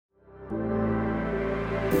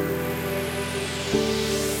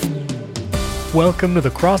Welcome to the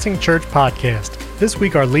Crossing Church Podcast. This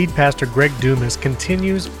week, our lead pastor, Greg Dumas,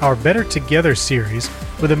 continues our Better Together series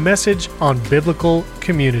with a message on biblical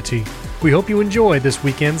community. We hope you enjoy this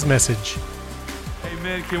weekend's message.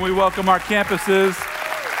 Amen. Can we welcome our campuses?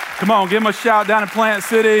 Come on, give them a shout down in Plant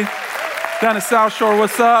City, down in South Shore.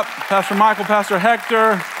 What's up? Pastor Michael, Pastor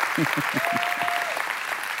Hector.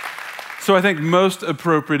 So I think most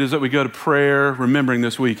appropriate is that we go to prayer, remembering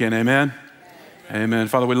this weekend. Amen? Amen.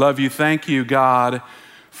 Father, we love you. Thank you, God,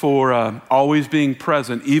 for always being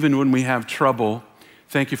present, even when we have trouble.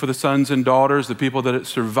 Thank you for the sons and daughters, the people that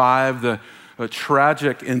survived the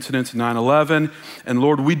tragic incidents of 9/11. And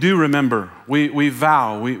Lord, we do remember. We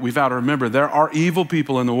vow to remember there are evil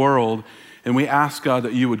people in the world, and we ask, God,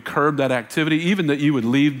 that you would curb that activity, even that you would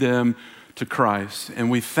lead them to Christ.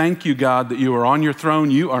 And we thank you, God, that you are on your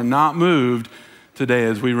throne. You are not moved today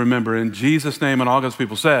as we remember. In Jesus' name, and all God's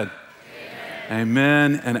people said,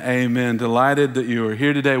 amen and amen. Delighted that you are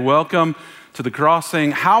here today. Welcome to the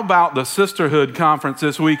Crossing. How about the Sisterhood Conference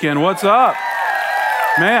this weekend? What's up?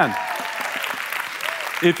 Man,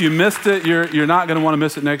 if you missed it, you're not going to want to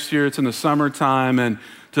miss it next year. It's in the summertime, and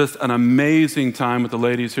just an amazing time with the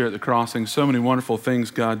ladies here at the Crossing. So many wonderful things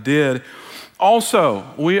God did. Also,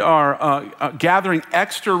 we are gathering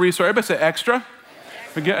extra resources. Everybody say extra?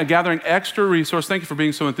 We're gathering extra resource. Thank you for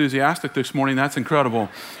being so enthusiastic this morning. That's incredible.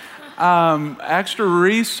 Extra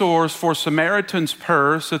resource for Samaritan's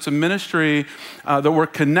Purse. It's a ministry that we're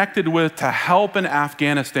connected with to help in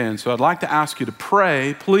Afghanistan. So I'd like to ask you to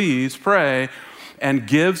pray, please pray, and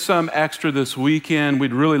give some extra this weekend.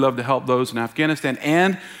 We'd really love to help those in Afghanistan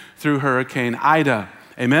and through Hurricane Ida.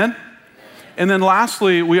 Amen? And then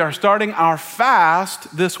lastly, we are starting our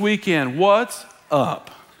fast this weekend. What's up?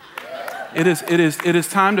 It is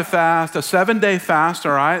time to fast, a 7-day fast,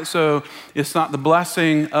 all right? So it's not the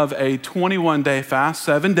blessing of a 21-day fast,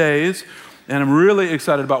 7 days. And I'm really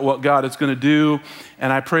excited about what God is going to do.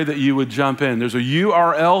 And I pray that you would jump in. There's a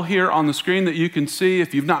URL here on the screen that you can see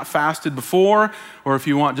if you've not fasted before, or if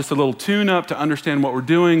you want just a little tune-up to understand what we're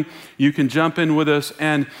doing, you can jump in with us.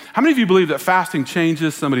 And how many of you believe that fasting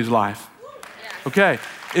changes somebody's life? Okay.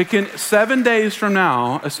 It can, 7 days from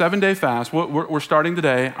now, a 7-day fast, we're starting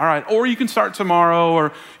today, all right, or you can start tomorrow,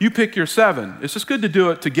 or you pick your 7. It's just good to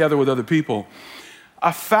do it together with other people.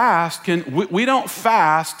 A fast we don't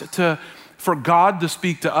fast for God to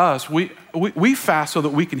speak to us. We fast so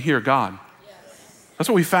that we can hear God. That's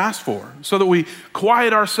what we fast for, so that we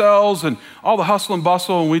quiet ourselves and all the hustle and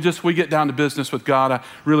bustle, and we get down to business with God. I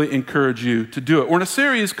really encourage you to do it. We're in a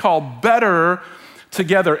series called Better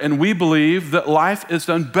Together, and we believe that life is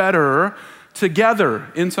done better together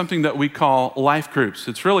in something that we call life groups.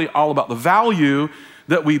 It's really all about the value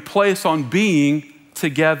that we place on being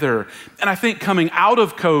together. And I think coming out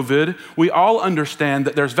of COVID, we all understand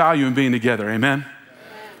that there's value in being together. Amen?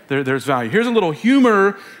 There's value. Here's a little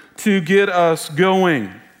humor to get us going.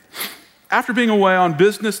 After being away on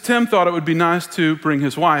business, Tim thought it would be nice to bring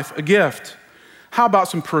his wife a gift. How about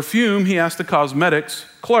some perfume? He asked the cosmetics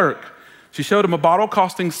clerk. She showed him a bottle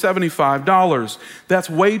costing $75. That's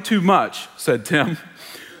way too much, said Tim.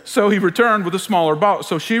 So she returned with a smaller bottle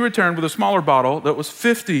that was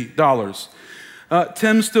 $50.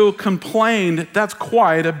 Tim still complained, that's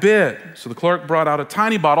quite a bit. So the clerk brought out a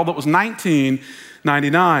tiny bottle that was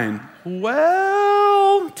 $19.99.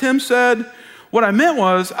 Well, Tim said, what I meant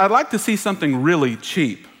was, I'd like to see something really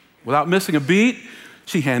cheap. Without missing a beat,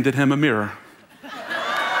 she handed him a mirror.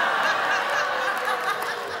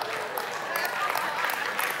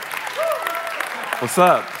 What's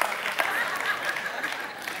up?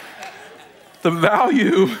 The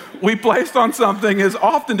value we placed on something is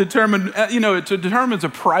often determined, it determines a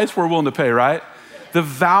price we're willing to pay, right? The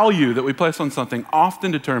value that we place on something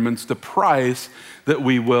often determines the price that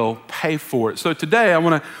we will pay for it. So today I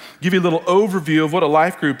want to give you a little overview of what a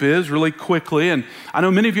life group is really quickly. And I know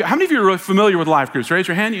how many of you are really familiar with life groups? Raise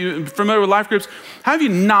your hand. You familiar with life groups? How are you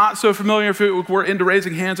not so familiar? If we're into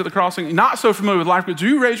raising hands at the Crossing, not so familiar with life groups. Do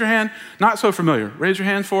you raise your hand? Not so familiar. Raise your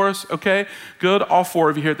hand for us. Okay, good. All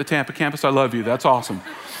 4 of you here at the Tampa campus. I love you. That's awesome.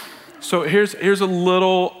 So here's a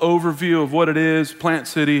little overview of what it is, Plant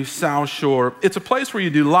City, South Shore. It's a place where you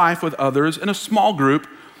do life with others in a small group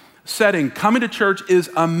setting. Coming to church is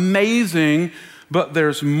amazing, but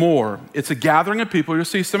there's more. It's a gathering of people. You'll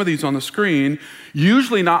see some of these on the screen,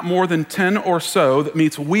 usually not more than 10 or so, that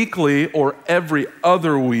meets weekly or every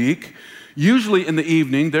other week, usually in the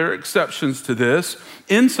evening. There are exceptions to this,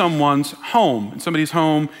 in someone's home, in somebody's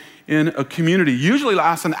home in a community. Usually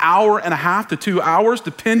lasts an hour and a half to 2 hours,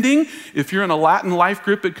 depending. If you're in a Latin life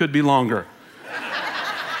group, it could be longer.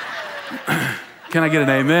 Can I get an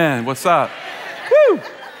amen? What's up? Woo!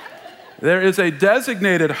 There is a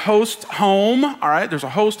designated host home, all right? There's a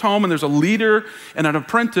host home and there's a leader and an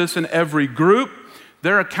apprentice in every group.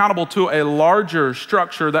 They're accountable to a larger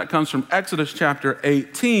structure that comes from Exodus chapter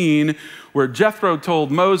 18, where Jethro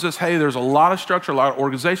told Moses, hey, there's a lot of structure, a lot of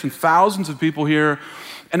organization, thousands of people here.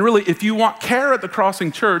 And really, if you want care at the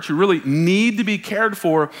Crossing Church, you really need to be cared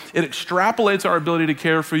for. It extrapolates our ability to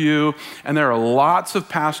care for you. And there are lots of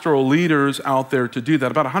pastoral leaders out there to do that.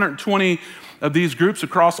 About 120 of these groups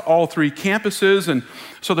across all 3 campuses. And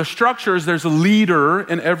so the structure is there's a leader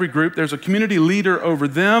in every group. There's a community leader over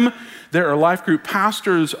them. There are life group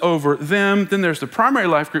pastors over them. Then there's the primary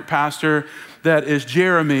life group pastor that is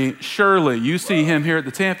Jeremy Shirley. You see him here at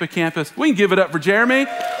the Tampa campus. We can give it up for Jeremy.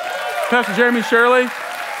 Pastor Jeremy Shirley.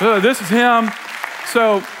 This is him.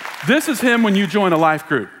 So this is him when you join a life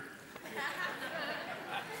group.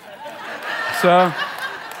 So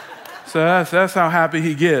that's how happy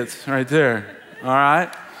he gets right there. All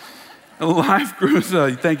right? Life groups,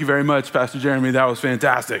 thank you very much, Pastor Jeremy. That was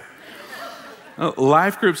fantastic.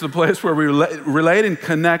 Life groups is the place where we relate and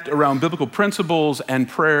connect around biblical principles and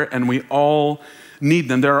prayer, and we all need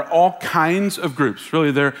them. There are all kinds of groups.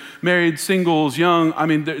 Really, they're married, singles, young. I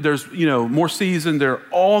mean, there's, more seasoned. There are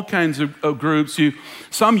all kinds of groups.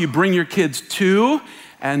 Some you bring your kids to,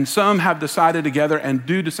 and some have decided together and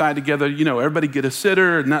do decide together, everybody get a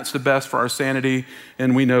sitter, and that's the best for our sanity,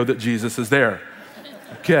 and we know that Jesus is there.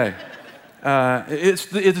 Okay. It's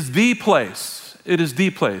the place. It is the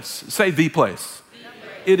place. Say the place.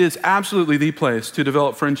 It is absolutely the place to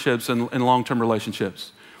develop friendships and long-term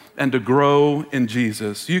relationships and to grow in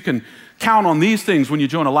Jesus. You can count on these things when you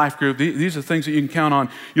join a life group. These are things that you can count on.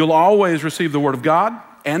 You'll always receive the Word of God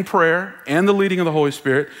and prayer and the leading of the Holy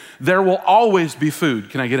Spirit. There will always be food.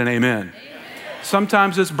 Can I get an amen?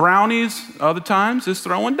 Sometimes it's brownies. Other times it's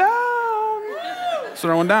throwing down. It's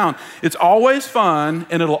throwing down. It's always fun,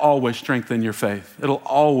 and it'll always strengthen your faith. It'll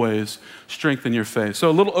always strengthen your faith. So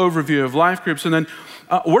a little overview of life groups. And then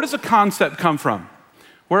where does the concept come from?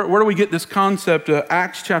 Where do we get this concept?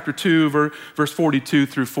 Acts chapter 2, verse 42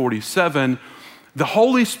 through 47. The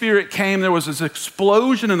Holy Spirit came. There was this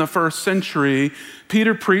explosion in the first century.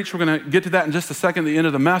 Peter preached. We're going to get to that in just a second at the end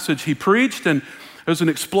of the message. He preached, and there was an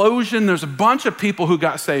explosion. There's a bunch of people who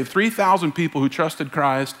got saved, 3,000 people who trusted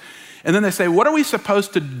Christ. And then they say, what are we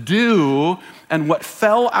supposed to do? And what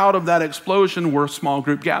fell out of that explosion were small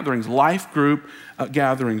group gatherings, life group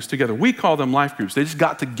gatherings together. We call them life groups. They just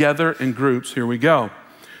got together in groups. Here we go.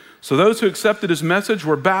 So those who accepted his message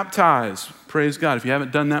were baptized. Praise God. If you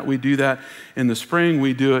haven't done that, we do that in the spring.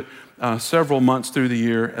 We do it several months through the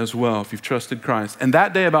year as well, if you've trusted Christ. And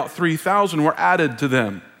that day, about 3,000 were added to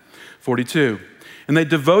them. 42. And they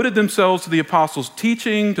devoted themselves to the apostles'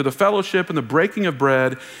 teaching, to the fellowship and the breaking of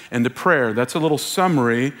bread and to prayer. That's a little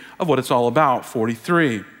summary of what it's all about.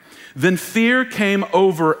 43. Then fear came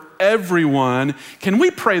over everyone. Can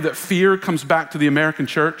we pray that fear comes back to the American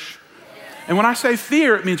church? And when I say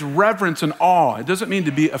fear, it means reverence and awe. It doesn't mean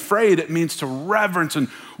to be afraid. It means to reverence and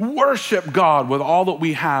worship God with all that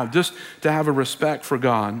we have, just to have a respect for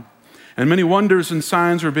God. And many wonders and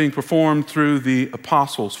signs were being performed through the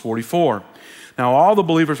apostles. 44. Now all the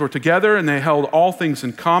believers were together and they held all things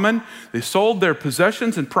in common. They sold their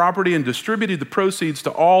possessions and property and distributed the proceeds to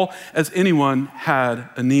all as anyone had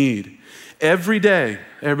a need. Every day,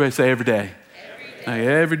 everybody say every day.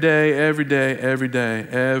 Every day, every day, every day,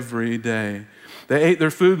 every day. They ate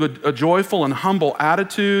their food with a joyful and humble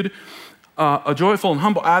attitude.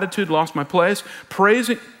 Lost my place.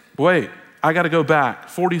 I got to go back.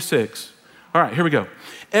 46. All right, here we go.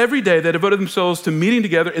 Every day they devoted themselves to meeting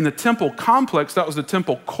together in the temple complex. That was the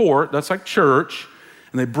temple court. That's like church.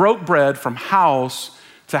 And they broke bread from house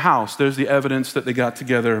to house. There's the evidence that they got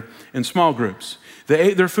together in small groups. They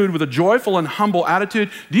ate their food with a joyful and humble attitude.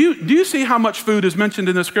 Do you see how much food is mentioned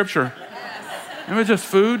in the scripture? Yes. It was just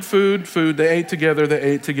food. They ate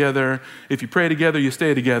together. If you pray together, you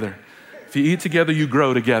stay together. If you eat together, you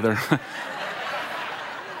grow together.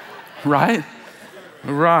 Right?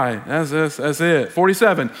 Right, that's it.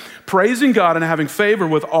 47, praising God and having favor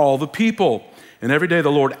with all the people. And every day the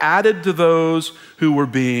Lord added to those who were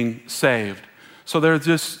being saved. So there's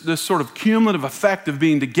this sort of cumulative effect of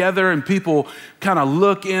being together, and people kind of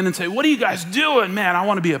look in and say, what are you guys doing? Man, I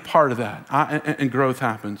want to be a part of that. And growth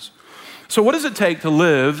happens. So what does it take to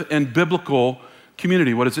live in biblical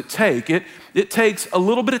community? What does it take? It takes a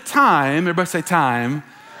little bit of time. Everybody say time.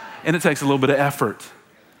 And it takes a little bit of effort.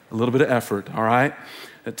 A little bit of effort, all right?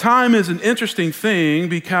 Time is an interesting thing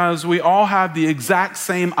because we all have the exact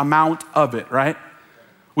same amount of it, right?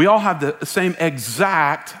 We all have the same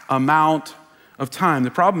exact amount of time.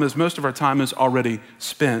 The problem is most of our time is already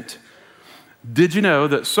spent. Did you know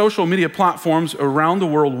that social media platforms around the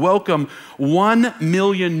world welcome 1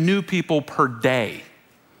 million new people per day?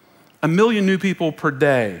 1 million new people per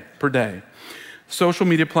day. Social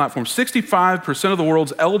media platforms. 65% of the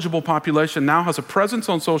world's eligible population now has a presence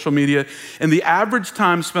on social media, and the average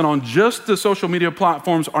time spent on just the social media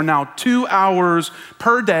platforms are now 2 hours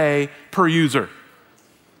per day per user.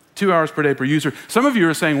 2 hours per day per user. Some of you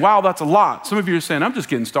are saying, wow, that's a lot. Some of you are saying, I'm just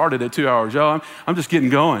getting started at 2 hours, yo. I'm just getting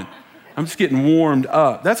going. I'm just getting warmed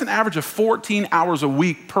up. That's an average of 14 hours a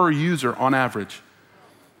week per user on average.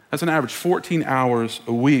 That's an average 14 hours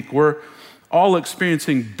a week. We're all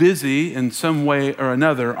experiencing busy in some way or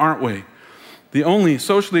another, aren't we? The only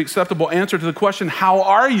socially acceptable answer to the question, how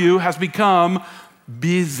are you, has become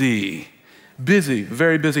busy. Busy,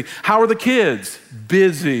 very busy. How are the kids?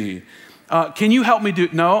 Busy. Can you help me do?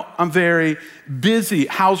 No, I'm very busy.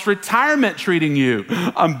 How's retirement treating you?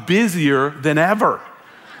 I'm busier than ever.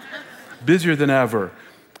 Busier than ever.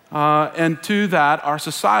 And to that, our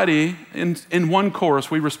society, in one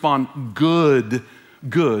chorus, we respond, good.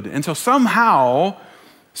 And so somehow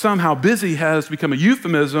busy has become a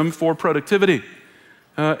euphemism for productivity.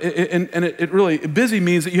 It really, busy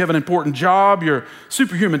means that you have an important job, you're a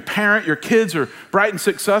superhuman parent, your kids are bright and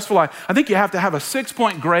successful. I think you have to have a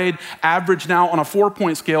 6-point grade average now on a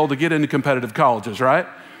 4-point scale to get into competitive colleges, right?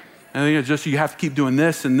 I think it's just you have to keep doing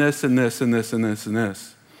this and this and this and this and this and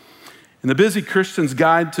this. In the Busy Christian's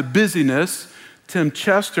Guide to Busyness, Tim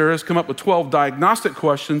Chester has come up with 12 diagnostic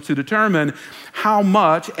questions to determine how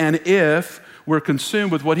much and if we're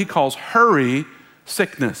consumed with what he calls hurry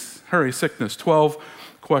sickness. 12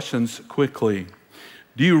 questions quickly.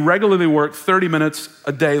 Do you regularly work 30 minutes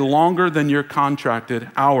a day longer than your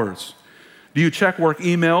contracted hours? Do you check work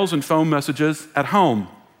emails and phone messages at home?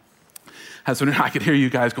 I could hear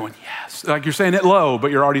you guys going, yes. Like you're saying it low,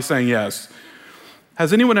 but you're already saying yes.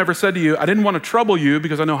 Has anyone ever said to you, I didn't want to trouble you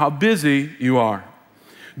because I know how busy you are?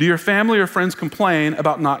 Do your family or friends complain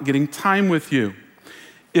about not getting time with you?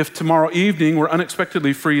 If tomorrow evening were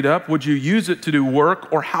unexpectedly freed up, would you use it to do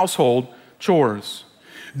work or household chores?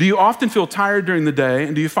 Do you often feel tired during the day,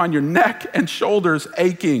 and do you find your neck and shoulders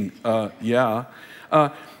aching? Yeah.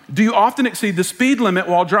 Do you often exceed the speed limit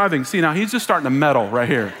while driving? See, now he's just starting to meddle right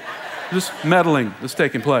here. Just meddling is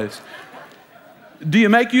taking place. Do you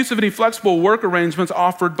make use of any flexible work arrangements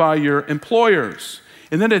offered by your employers?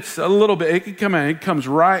 And then it's a little bit, it comes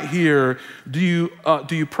right here. Do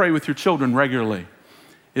you pray with your children regularly?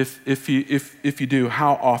 If you do,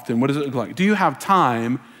 how often? What does it look like? Do you have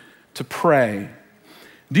time to pray?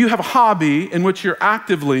 Do you have a hobby in which you're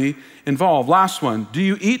actively involved? Last one. Do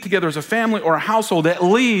you eat together as a family or a household at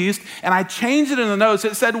least? And I changed it in the notes.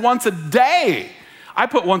 It said once a day. I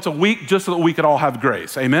put once a week just so that we could all have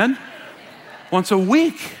grace. Amen? Once a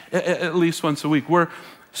week, at least once a week. We're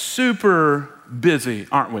super busy,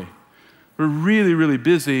 aren't we? We're really, really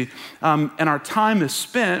busy, and our time is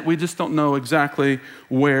spent. We just don't know exactly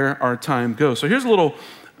where our time goes. So here's a little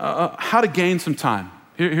how to gain some time.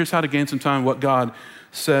 Here's how to gain some time, what God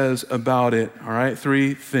says about it, all right?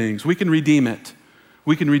 3 things. We can redeem it.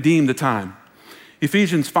 We can redeem the time.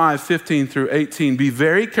 Ephesians 5:15 through 18, be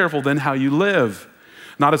very careful then how you live,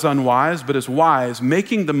 not as unwise, but as wise,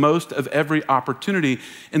 making the most of every opportunity.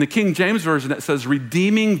 In the King James Version, it says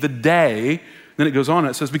redeeming the day. Then it goes on,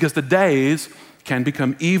 it says, because the days can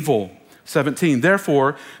become evil. 17,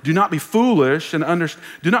 therefore, do not be foolish,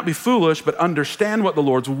 but understand what the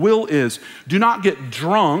Lord's will is. Do not get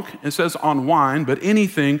drunk, it says, on wine, but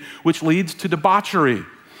anything which leads to debauchery,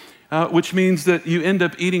 which means that you end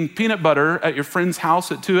up eating peanut butter at your friend's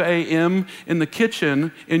house at 2 a.m. in the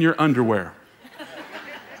kitchen in your underwear.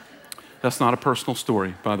 That's not a personal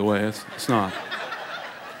story, by the way. It's not.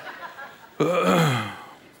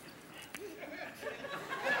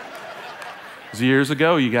 It was years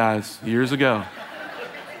ago, you guys, years ago.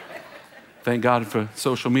 Thank God for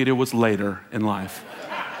social media was later in life.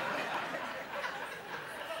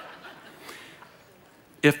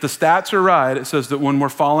 If the stats are right, it says that when we're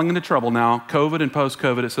falling into trouble now, COVID and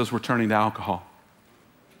post-COVID, it says we're turning to alcohol.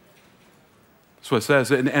 That's what it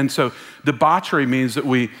says. And so debauchery means that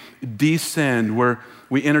we descend,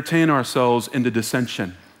 we entertain ourselves into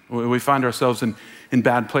dissension. We find ourselves in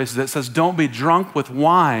bad places. It says, don't be drunk with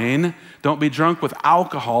wine, don't be drunk with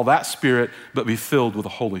alcohol, that spirit, but be filled with the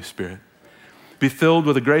Holy Spirit. Be filled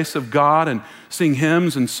with the grace of God and sing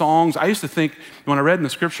hymns and songs. I used to think, when I read in the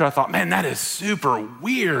scripture, I thought, man, that is super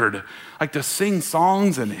weird, like to sing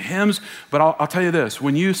songs and hymns. But I'll tell you this,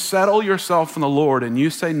 when you settle yourself in the Lord and you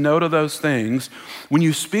say no to those things, when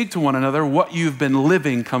you speak to one another, what you've been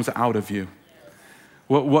living comes out of you.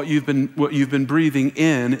 What you've been breathing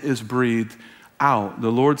in is breathed out.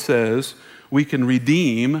 The Lord says we can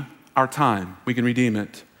redeem our time. We can redeem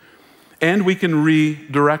it. And we can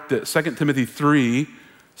redirect it. 2 Timothy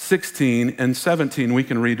 3:16 and 17, we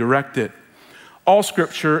can redirect it. All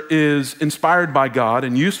scripture is inspired by God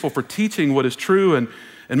and useful for teaching what is true and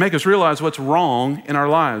make us realize what's wrong in our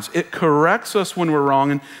lives. It corrects us when we're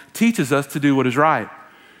wrong and teaches us to do what is right.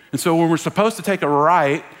 And so when we're supposed to take a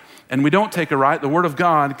right and we don't take a right, the Word of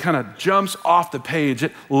God kind of jumps off the page.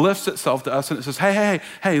 It lifts itself to us and it says,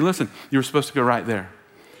 hey, listen, you were supposed to go right there.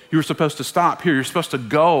 You were supposed to stop here. You're supposed to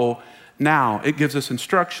go now. It gives us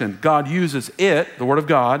instruction. God uses it, the Word of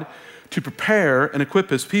God, to prepare and equip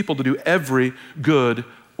his people to do every good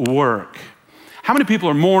work. How many people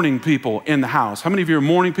are morning people in the house? How many of you are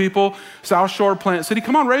morning people? South Shore, Plant City.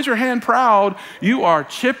 Come on, raise your hand proud. You are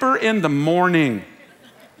chipper in the morning.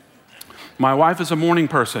 My wife is a morning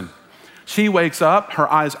person. She wakes up,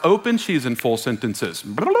 her eyes open, she's in full sentences.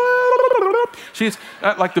 She's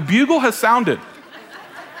like the bugle has sounded.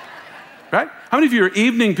 Right? How many of you are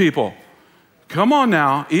evening people? Come on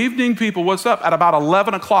now, evening people, what's up? At about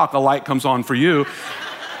 11 o'clock, a light comes on for you,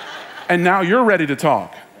 and now you're ready to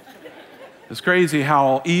talk. It's crazy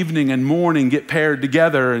how evening and morning get paired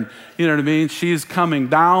together, and you know what I mean? She's coming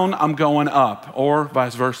down, I'm going up, or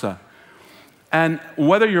vice versa. And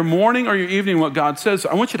whether you're morning or you're evening, what God says,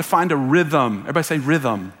 I want you to find a rhythm. Everybody say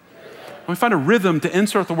rhythm. I want you to find a rhythm to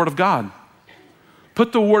insert the Word of God.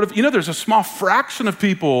 Put the Word of, there's a small fraction of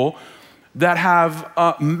people that have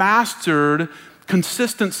mastered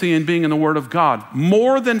consistency in being in the Word of God.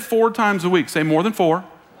 More than 4 times a week. Say more than 4.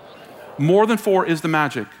 More than 4 is the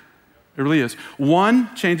magic. It really is.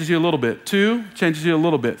 1 changes you a little bit. 2 changes you a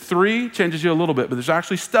little bit. 3 changes you a little bit. But there's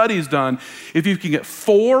actually studies done. If you can get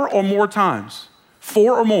 4 or more times,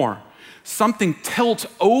 4 or more, something tilts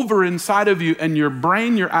over inside of you and your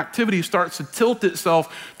brain, your activity starts to tilt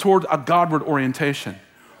itself toward a Godward orientation.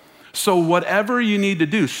 So whatever you need to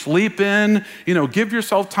do, sleep in, give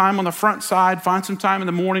yourself time on the front side, find some time in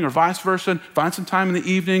the morning or vice versa, find some time in the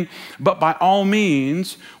evening. But by all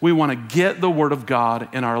means, we want to get the Word of God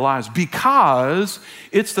in our lives because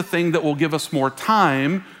it's the thing that will give us more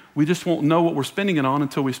time. We just won't know what we're spending it on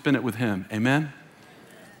until we spend it with Him. Amen?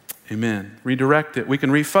 Amen. Redirect it. We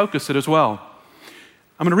can refocus it as well.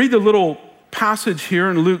 I'm going to read the little passage here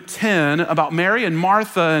in Luke 10 about Mary and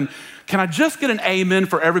Martha. And can I just get an amen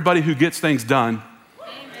for everybody who gets things done?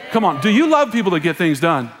 Amen. Come on. Do you love people that get things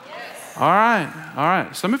done? Yes. All right.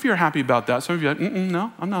 Some of you are happy about that. Some of you are like,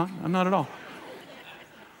 no, I'm not at all.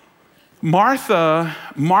 Martha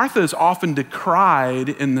is often decried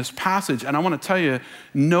in this passage. And I want to tell you,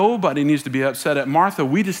 nobody needs to be upset at Martha.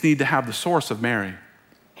 We just need to have the source of Mary.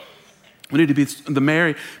 We need to be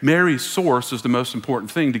Mary's source is the most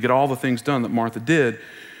important thing to get all the things done that Martha did.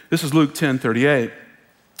 This is Luke 10:38.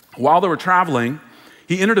 While they were traveling,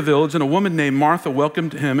 he entered a village, and a woman named Martha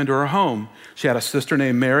welcomed him into her home. She had a sister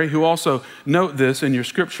named Mary, who also, note this in your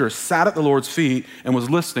scripture, sat at the Lord's feet and was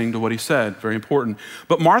listening to what he said. Very important.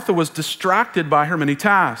 But Martha was distracted by her many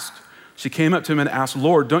tasks. She came up to him and asked,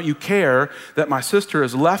 Lord, don't you care that my sister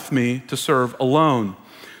has left me to serve alone?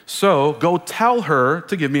 So go tell her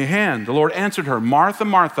to give me a hand. The Lord answered her, Martha,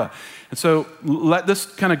 Martha. And so let this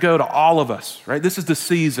kind of go to all of us, right? This is the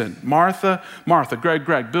season. Martha, Martha, Greg,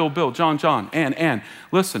 Bill, John, Ann.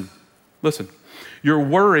 Listen. You're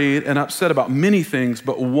worried and upset about many things,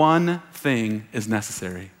 but one thing is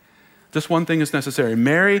necessary. Just one thing is necessary.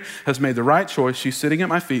 Mary has made the right choice. She's sitting at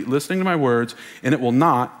my feet, listening to my words, and it will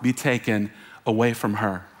not be taken away from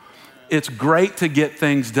her. It's great to get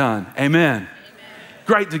things done. Amen.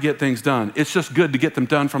 Great to get things done. It's just good to get them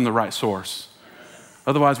done from the right source.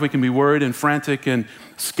 Otherwise, we can be worried and frantic and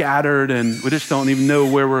scattered, and we just don't even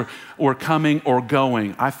know where we're coming or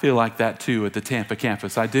going. I feel like that too at the Tampa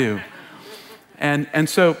campus. I do. And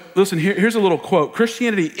so, listen, here's a little quote.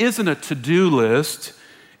 Christianity isn't a to-do list.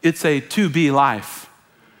 It's a to-be life.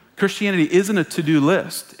 Christianity isn't a to-do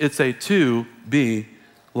list. It's a to-be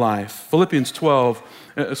life. Philippians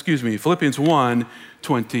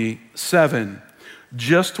 1:27.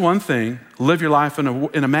 Just one thing, live your life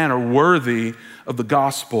in a manner worthy of the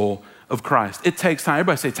gospel of Christ. It takes time.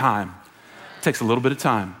 Everybody say time. It takes a little bit of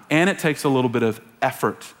time, and it takes a little bit of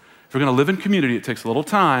effort. If we're going to live in community, it takes a little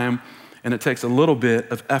time, and it takes a little bit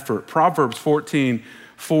of effort. Proverbs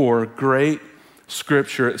 14:4, great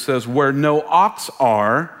scripture. It says, where no ox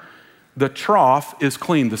are, the trough is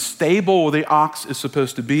clean. The stable where the ox is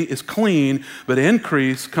supposed to be is clean, but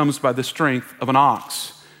increase comes by the strength of an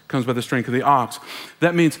ox. Comes by the strength of the ox.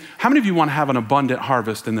 That means, how many of you want to have an abundant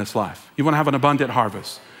harvest in this life? You want to have an abundant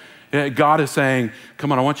harvest? God is saying,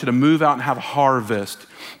 come on, I want you to move out and have a harvest.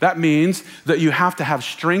 That means that you have to have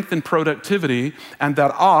strength and productivity, and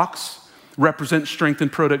that ox represents strength and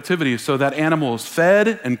productivity. So that animal is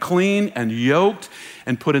fed and clean and yoked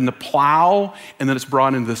and put in the plow, and then it's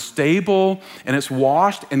brought into the stable, and it's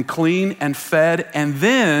washed and clean and fed, and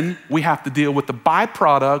then we have to deal with the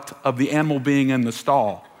byproduct of the animal being in the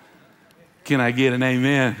stall. Can I get an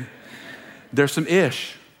amen? There's some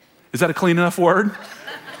ish. Is that a clean enough word?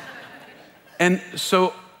 And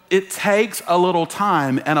so it takes a little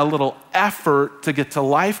time and a little effort to get to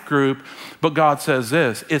life group, but God says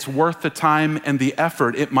this, it's worth the time and the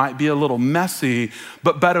effort. It might be a little messy,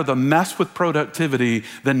 but better the mess with productivity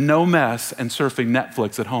than no mess and surfing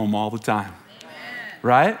Netflix at home all the time. Amen.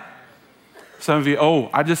 Right? Some of you,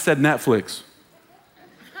 I just said Netflix.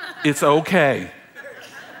 It's okay.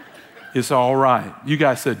 It's all right. You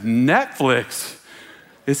guys said Netflix.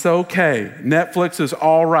 It's okay. Netflix is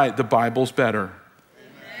all right. The Bible's better.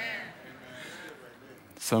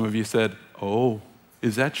 Some of you said,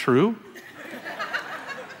 is that true?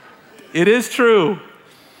 It is true.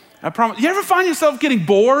 I promise. You ever find yourself getting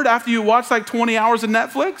bored after you watch like 20 hours of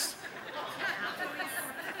Netflix?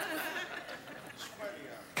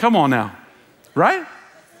 Come on now. Right?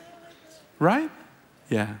 Right?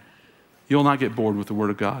 Yeah. You'll not get bored with the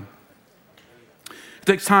Word of God. It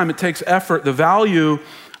takes time. It takes effort. The value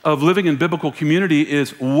of living in biblical community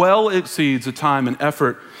well exceeds the time and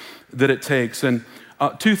effort that it takes. And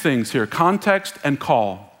two things here, context and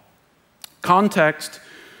call. Context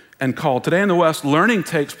and call. Today in the West, learning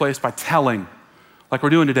takes place by telling, like we're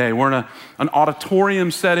doing today. We're in an auditorium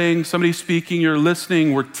setting, somebody's speaking, you're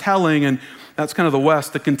listening, we're telling, and that's kind of the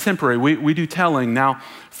West, the contemporary. We do telling. Now,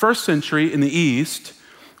 first century in the East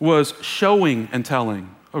was showing and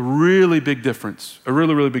telling, a really big difference, a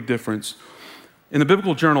really, really big difference. In the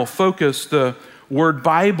biblical journal Focus, the word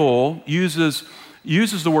Bible uses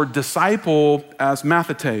the word disciple as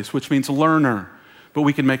mathetes, which means learner, but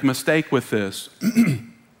we can make a mistake with this.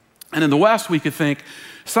 And in the West, we could think,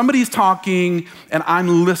 somebody's talking and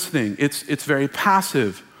I'm listening. It's very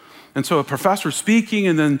passive. And so a professor's speaking,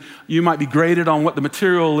 and then you might be graded on what the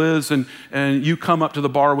material is, and you come up to the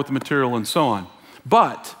bar with the material and so on.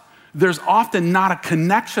 But there's often not a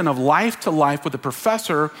connection of life to life with the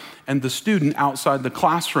professor and the student outside the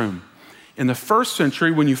classroom. In the first century,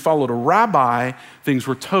 when you followed a rabbi, things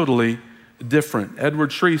were totally different.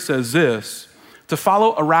 Edward Shree says this, to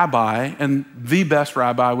follow a rabbi, and the best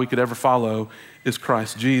rabbi we could ever follow is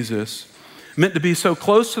Christ Jesus, meant to be so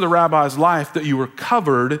close to the rabbi's life that you were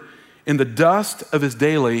covered in the dust of his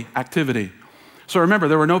daily activity. So remember,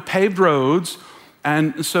 there were no paved roads,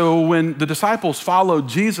 and so when the disciples followed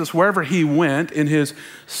Jesus wherever he went in his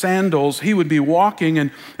sandals, he would be walking,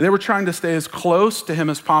 and they were trying to stay as close to him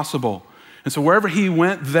as possible. And so wherever he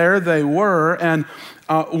went, there they were. And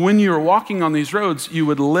when you were walking on these roads, you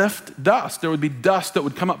would lift dust. There would be dust that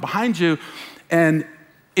would come up behind you. And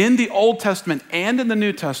in the Old Testament and in the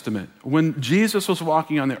New Testament, when Jesus was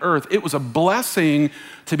walking on the earth, it was a blessing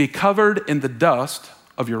to be covered in the dust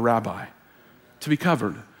of your rabbi, to be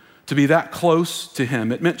covered, to be that close to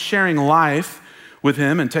him. It meant sharing life with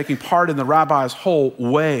him and taking part in the rabbi's whole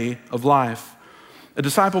way of life. A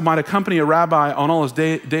disciple might accompany a rabbi on all his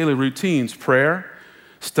daily routines, prayer,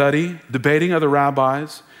 study, debating other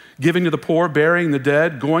rabbis, giving to the poor, burying the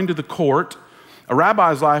dead, going to the court. A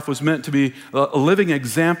rabbi's life was meant to be a living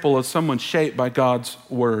example of someone shaped by God's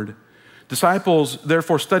word. Disciples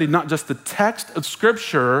therefore studied not just the text of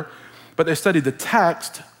Scripture, but they studied the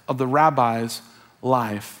text of the rabbi's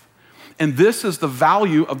life. And this is the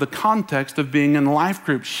value of the context of being in life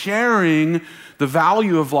group, sharing the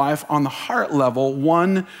value of life on the heart level,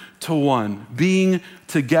 one to one, being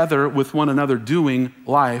together with one another, doing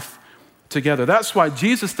life together. That's why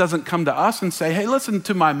Jesus doesn't come to us and say, hey, listen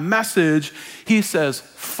to my message. He says,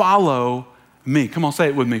 follow me. Come on, say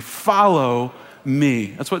it with me. Follow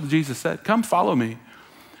me. That's what Jesus said. Come follow me.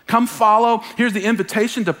 Come follow. Here's the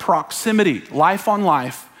invitation to proximity, life on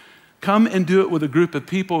life. Come and do it with a group of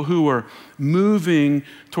people who are moving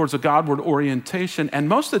towards a Godward orientation. And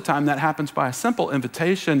most of the time that happens by a simple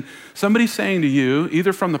invitation. Somebody saying to you,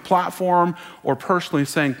 either from the platform or personally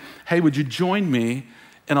saying, hey, would you join me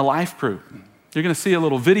in a life group? You're going to see a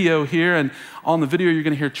little video here, and on the video you're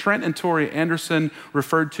going to hear Trent and Tori Anderson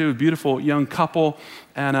referred to, a beautiful young couple.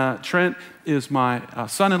 And Trent is my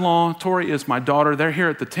son-in-law. Tori is my daughter. They're here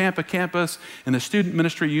at the Tampa campus in the student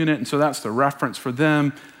ministry unit, and so that's the reference for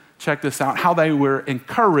them. Check this out, how they were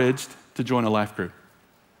encouraged to join a life group.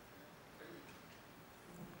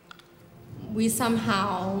 We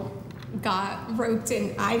somehow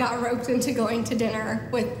I got roped into going to dinner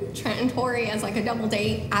with Trent and Tori as like a double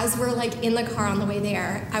date. As we're like in the car on the way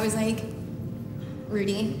there, I was like,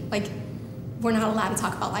 Rudy, like, we're not allowed to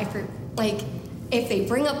talk about life group. Like, if they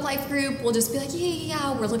bring up life group, we'll just be like,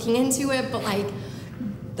 yeah, we're looking into it, but like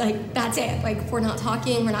that's it. Like, we're not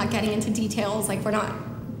talking, we're not getting into details, like we're not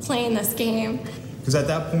playing this game. Because at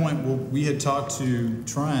that point, what we had talked to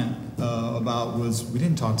Trent about was we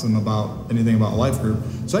didn't talk to them about anything about life group.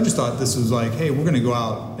 So I just thought this was like, hey, we're going to go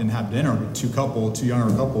out and have dinner with two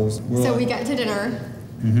younger couples. We get to dinner.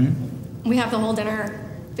 Mm-hmm. We have the whole dinner.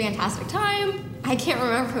 Fantastic time. I can't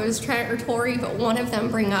remember if it was Trent or Tori, but one of them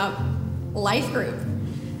bring up life group.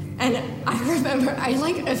 And I remember, I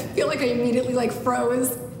feel like I immediately like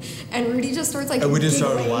froze. And Rudy just starts like, and we just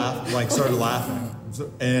started laughing.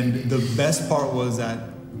 And the best part was that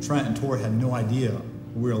Trent and Tori had no idea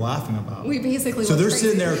what we were laughing about. We basically so they're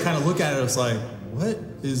sitting there kind of looking at us like,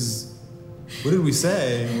 what did we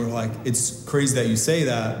say? And we're like, it's crazy that you say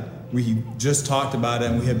that. We just talked about it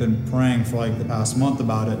and we had been praying for like the past month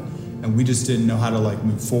about it. And we just didn't know how to like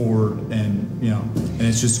move forward, and and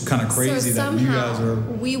it's just kind of crazy that you guys are.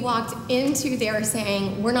 We walked into there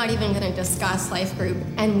saying we're not even going to discuss life group,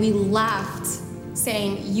 and we left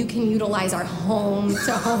saying you can utilize our home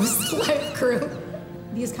to host life group.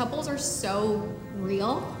 These couples are so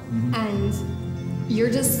real, and you're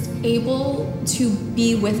just able to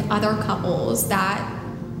be with other couples that,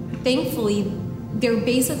 thankfully, they're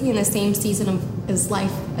basically in the same season of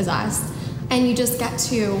life as us. And you just get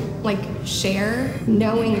to like share,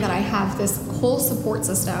 knowing that I have this whole support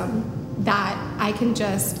system that I can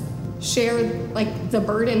just share like the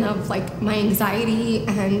burden of like my anxiety,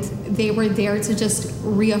 and they were there to just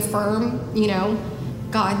reaffirm,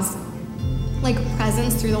 God's like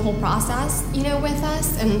presence through the whole process, with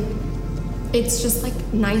us. And it's just like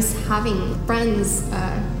nice having friends,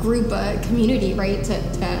 group, community, right, to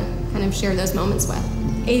kind of share those moments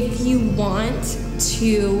with. If you want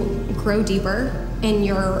to grow deeper in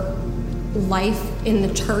your life in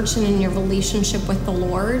the church and in your relationship with the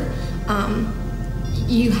Lord,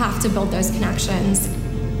 you have to build those connections.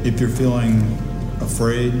 If you're feeling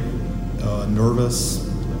afraid, nervous,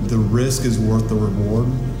 the risk is worth the reward.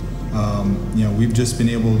 We've just been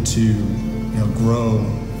able to, grow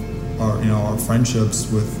our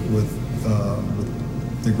friendships with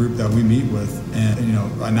the group that we meet with, and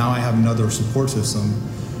now I have another support system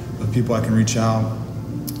of people I can reach out.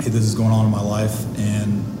 Hey, this is going on in my life,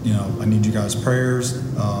 and I need you guys' prayers.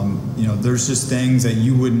 There's just things that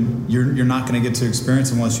you're not going to get to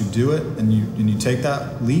experience unless you do it and you take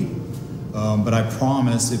that leap. But I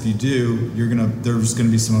promise, if you do, there's going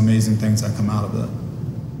to be some amazing things that come out of it.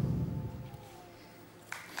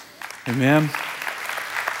 Amen.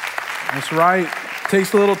 That's right.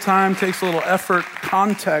 Takes a little time, takes a little effort.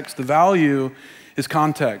 Context, the value is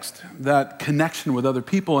context, that connection with other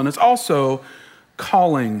people, and it's also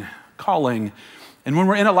calling. And when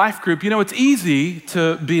we're in a life group, it's easy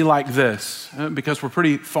to be like this because we're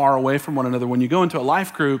pretty far away from one another. When you go into a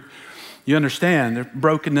life group, you understand the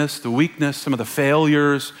brokenness, the weakness, some of the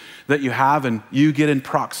failures that you have, and you get in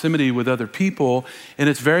proximity with other people, and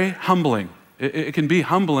it's very humbling. It can be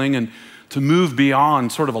humbling, and to move beyond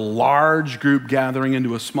sort of a large group gathering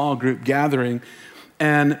into a small group gathering.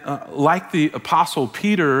 And like the Apostle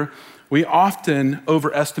Peter, we often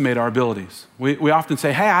overestimate our abilities. We often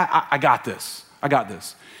say, hey, I got this.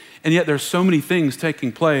 And yet there's so many things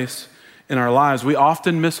taking place in our lives. We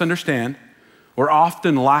often misunderstand. We're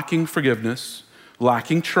often lacking forgiveness,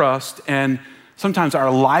 lacking trust, and sometimes our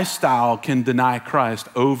lifestyle can deny Christ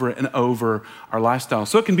over and over our lifestyle.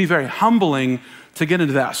 So it can be very humbling to get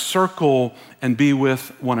into that circle and be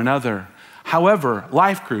with one another. However,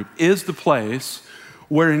 life group is the place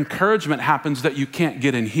where encouragement happens that you can't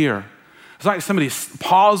get in here. It's like somebody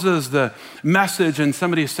pauses the message and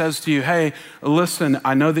somebody says to you, hey, listen,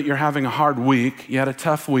 I know that you're having a hard week. You had a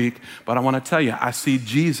tough week, but I want to tell you, I see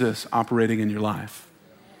Jesus operating in your life.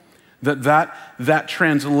 That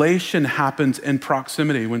translation happens in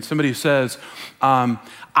proximity. When somebody says,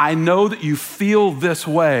 I know that you feel this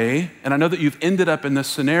way, and I know that you've ended up in this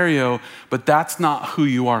scenario, but that's not who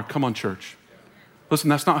you are. Come on, church. Listen,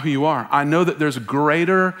 that's not who you are. I know that there's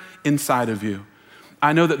greater inside of you.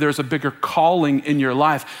 I know that there's a bigger calling in your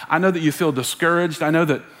life. I know that you feel discouraged. I know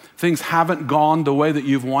that things haven't gone the way that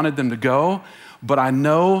you've wanted them to go, but I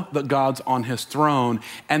know that God's on his throne,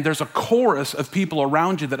 and there's a chorus of people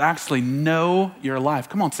around you that actually know your life.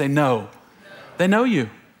 Come on, say no. They know you.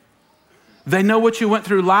 They know what you went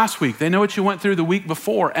through last week. They know what you went through the week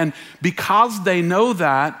before. And because they know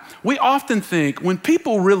that, we often think when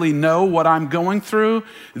people really know what I'm going through,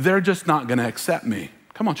 they're just not going to accept me.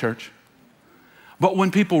 Come on, church. But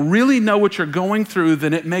when people really know what you're going through,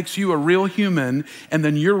 then it makes you a real human, and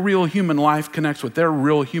then your real human life connects with their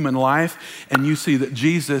real human life, and you see that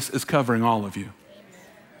Jesus is covering all of you.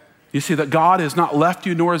 You see that God has not left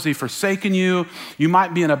you, nor has he forsaken you. You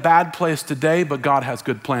might be in a bad place today, but God has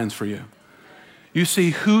good plans for you. You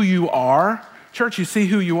see who you are. Church, you see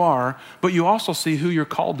who you are, but you also see who you're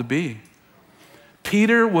called to be.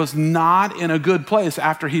 Peter was not in a good place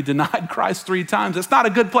after he denied Christ 3 times. It's not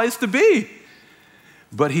a good place to be.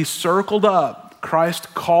 But he circled up.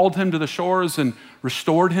 Christ called him to the shores and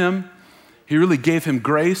restored him. He really gave him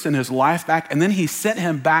grace and his life back. And then he sent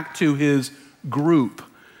him back to his group.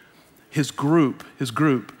 And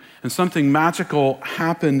something magical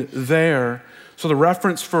happened there. So the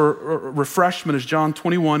reference for refreshment is John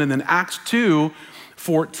 21, and then Acts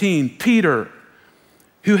 2:14. Peter,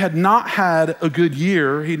 who had not had a good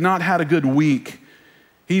year, he'd not had a good week.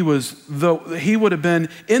 He would have been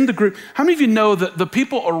in the group. How many of you know that the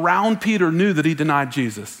people around Peter knew that he denied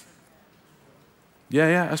Jesus?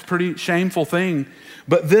 Yeah, that's a pretty shameful thing.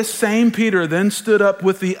 But this same Peter then stood up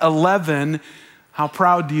with the 11. How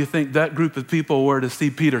proud do you think that group of people were to see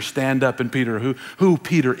Peter stand up and Peter, who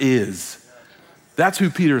Peter is? That's who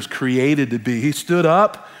Peter's created to be. He stood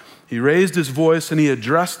up, he raised his voice, and he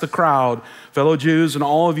addressed the crowd. Fellow Jews and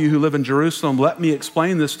all of you who live in Jerusalem, let me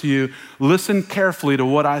explain this to you. Listen carefully to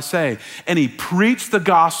what I say. And he preached the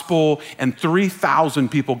gospel, and 3,000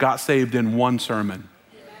 people got saved in one sermon.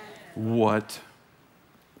 What?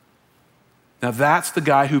 Now that's the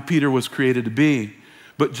guy who Peter was created to be.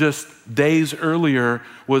 But just days earlier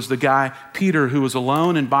was the guy, Peter, who was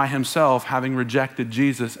alone and by himself, having rejected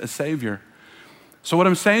Jesus as Savior. So what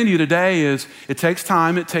I'm saying to you today is it takes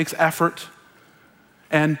time, it takes effort,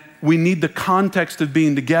 and we need the context of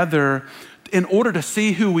being together in order to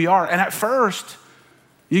see who we are. And at first,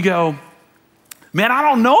 you go, man, I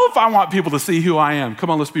don't know if I want people to see who I am.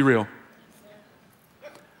 Come on, let's be real.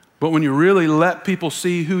 But when you really let people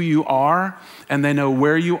see who you are and they know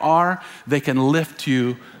where you are, they can lift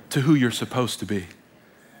you to who you're supposed to be.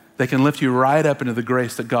 They can lift you right up into the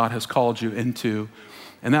grace that God has called you into.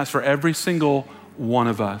 And that's for every single one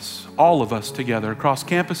of us, all of us together, across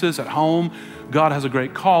campuses, at home. God has a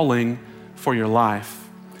great calling for your life.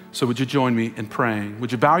 So would you join me in praying?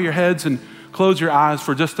 Would you bow your heads and close your eyes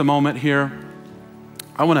for just a moment here?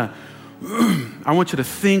 I want you to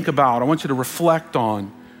think about, I want you to reflect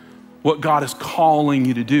on what God is calling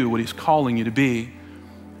you to do, what he's calling you to be.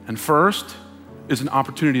 And first is an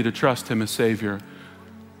opportunity to trust him as Savior.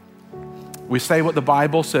 We say what the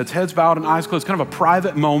Bible says, heads bowed and eyes closed, kind of a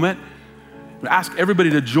private moment. We ask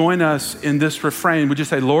everybody to join us in this refrain. Would you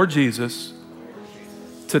say, Lord Jesus,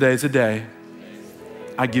 today's a day.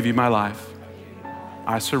 I give you my life.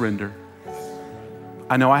 I surrender.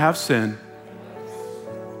 I know I have sin,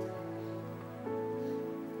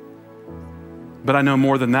 but I know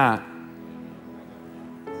more than that.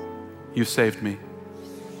 You saved me.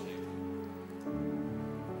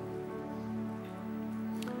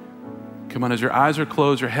 Come on, as your eyes are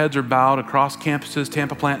closed, your heads are bowed across campuses,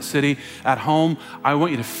 Tampa, Plant City, at home, I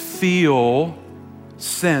want you to feel,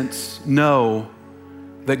 sense, know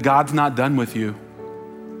that God's not done with you.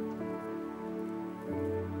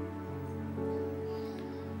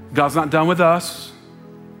 God's not done with us.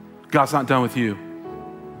 God's not done with you.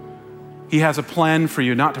 He has a plan for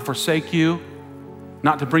you, not to forsake you,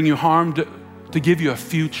 not to bring you harm, to give you a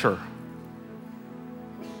future.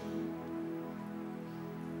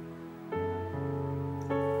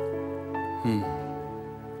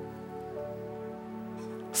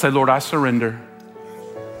 Say, Lord, I surrender,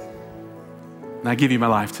 and I give you my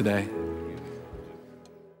life today.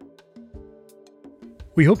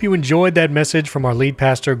 We hope you enjoyed that message from our lead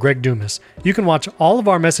pastor, Greg Dumas. You can watch all of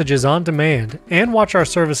our messages on demand and watch our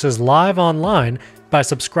services live online by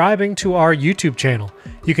subscribing to our YouTube channel.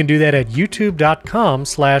 You can do that at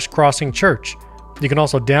youtube.com/crossingchurch. You can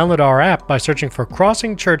also download our app by searching for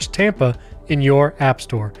Crossing Church Tampa in your app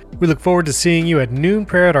store. We look forward to seeing you at noon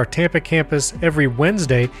prayer at our Tampa campus every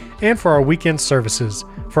Wednesday and for our weekend services.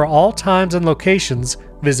 For all times and locations,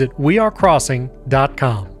 visit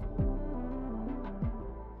wearecrossing.com.